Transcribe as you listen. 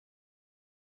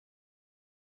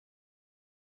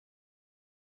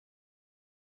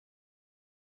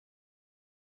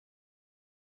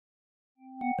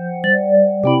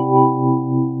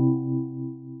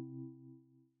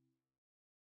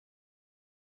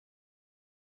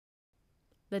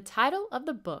The title of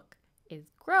the book is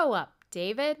Grow Up,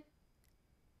 David,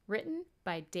 written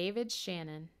by David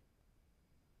Shannon.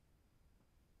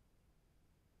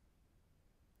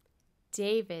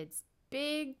 David's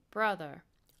big brother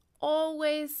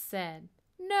always said,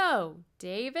 "No,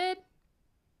 David."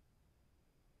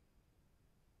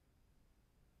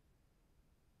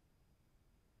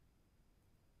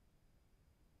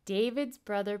 David's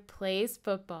brother plays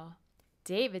football.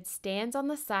 David stands on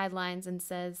the sidelines and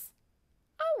says,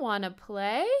 "I want to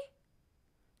play."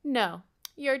 "No,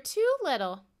 you're too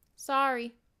little.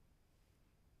 Sorry."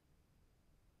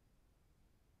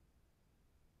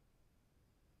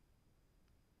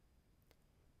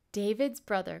 David's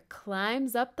brother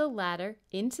climbs up the ladder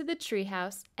into the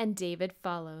treehouse and David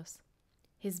follows.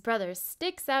 His brother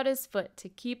sticks out his foot to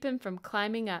keep him from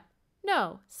climbing up.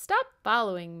 "No, stop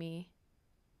following me."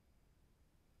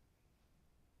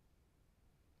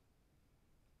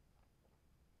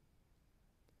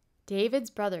 David's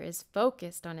brother is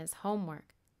focused on his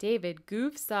homework. David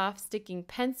goofs off, sticking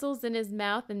pencils in his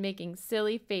mouth and making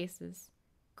silly faces.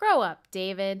 "Grow up,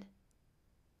 David."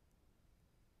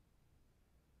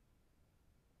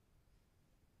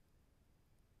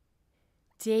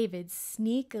 David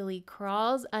sneakily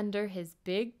crawls under his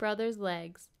big brother's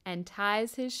legs and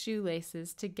ties his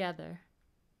shoelaces together.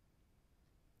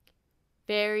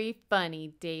 "Very funny,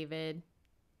 David."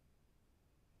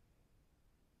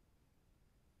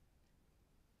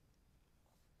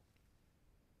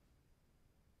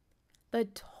 The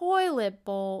toilet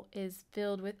bowl is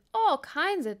filled with all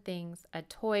kinds of things: a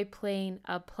toy plane,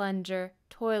 a plunger,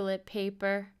 toilet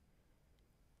paper.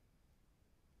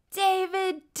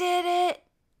 "David did it!"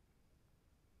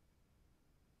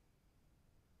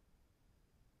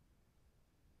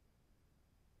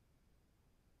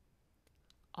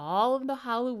 All of the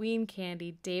Halloween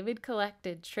candy David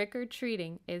collected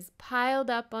trick-or-treating is piled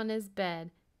up on his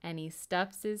bed, and he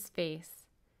stuffs his face.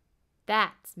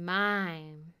 "That's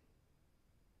mine."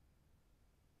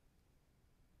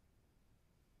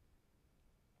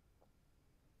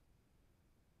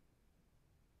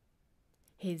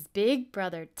 His big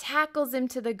brother tackles him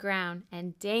to the ground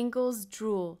and dangles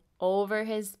drool over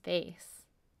his face.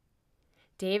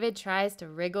 David tries to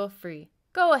wriggle free.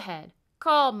 "Go ahead,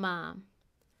 call Mom."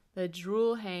 The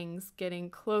drool hangs, getting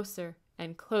closer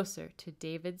and closer to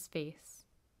David's face.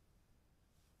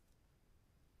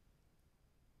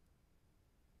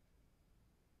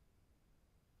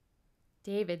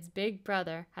 David's big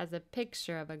brother has a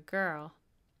picture of a girl.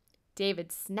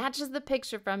 David snatches the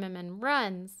picture from him and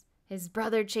runs. His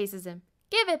brother chases him.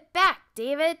 "Give it back,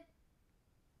 David."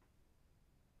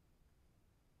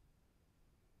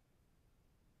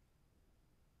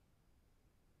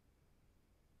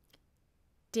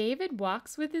 David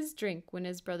walks with his drink when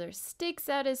his brother sticks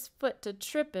out his foot to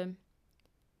trip him.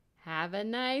 "Have a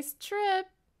nice trip."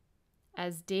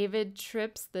 As David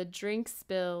trips, the drink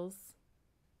spills.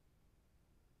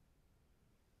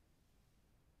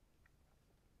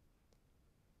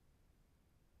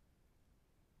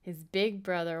 His big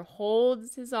brother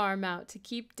holds his arm out to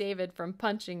keep David from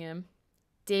punching him.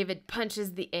 David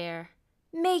punches the air.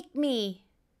 "Make me."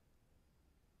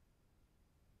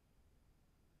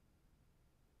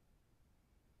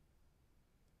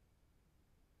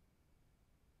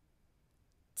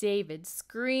 David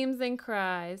screams and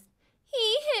cries.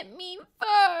 "He hit me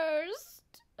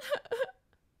first."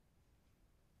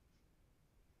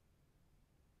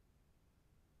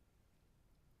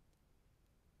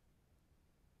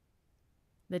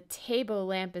 The table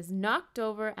lamp is knocked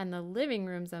over and the living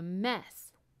room's a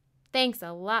mess. "Thanks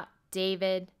a lot,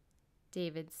 David."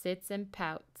 David sits and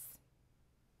pouts.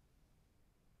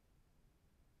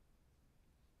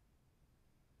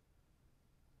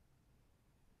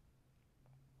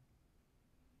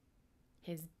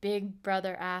 His big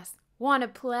brother asks, "Want to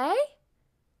play?"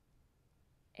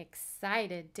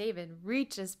 Excited, David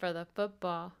reaches for the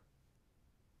football.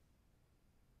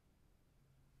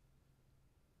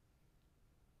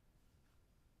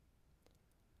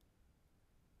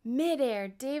 Midair,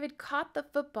 David caught the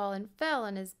football and fell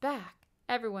on his back.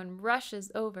 Everyone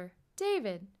rushes over.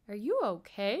 "David, are you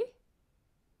okay?"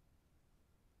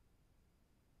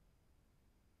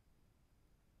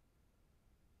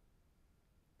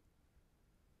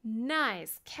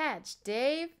 "Nice catch,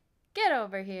 Dave. Get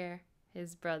over here,"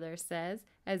 his brother says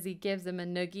as he gives him a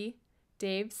noogie.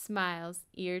 Dave smiles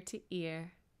ear to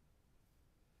ear.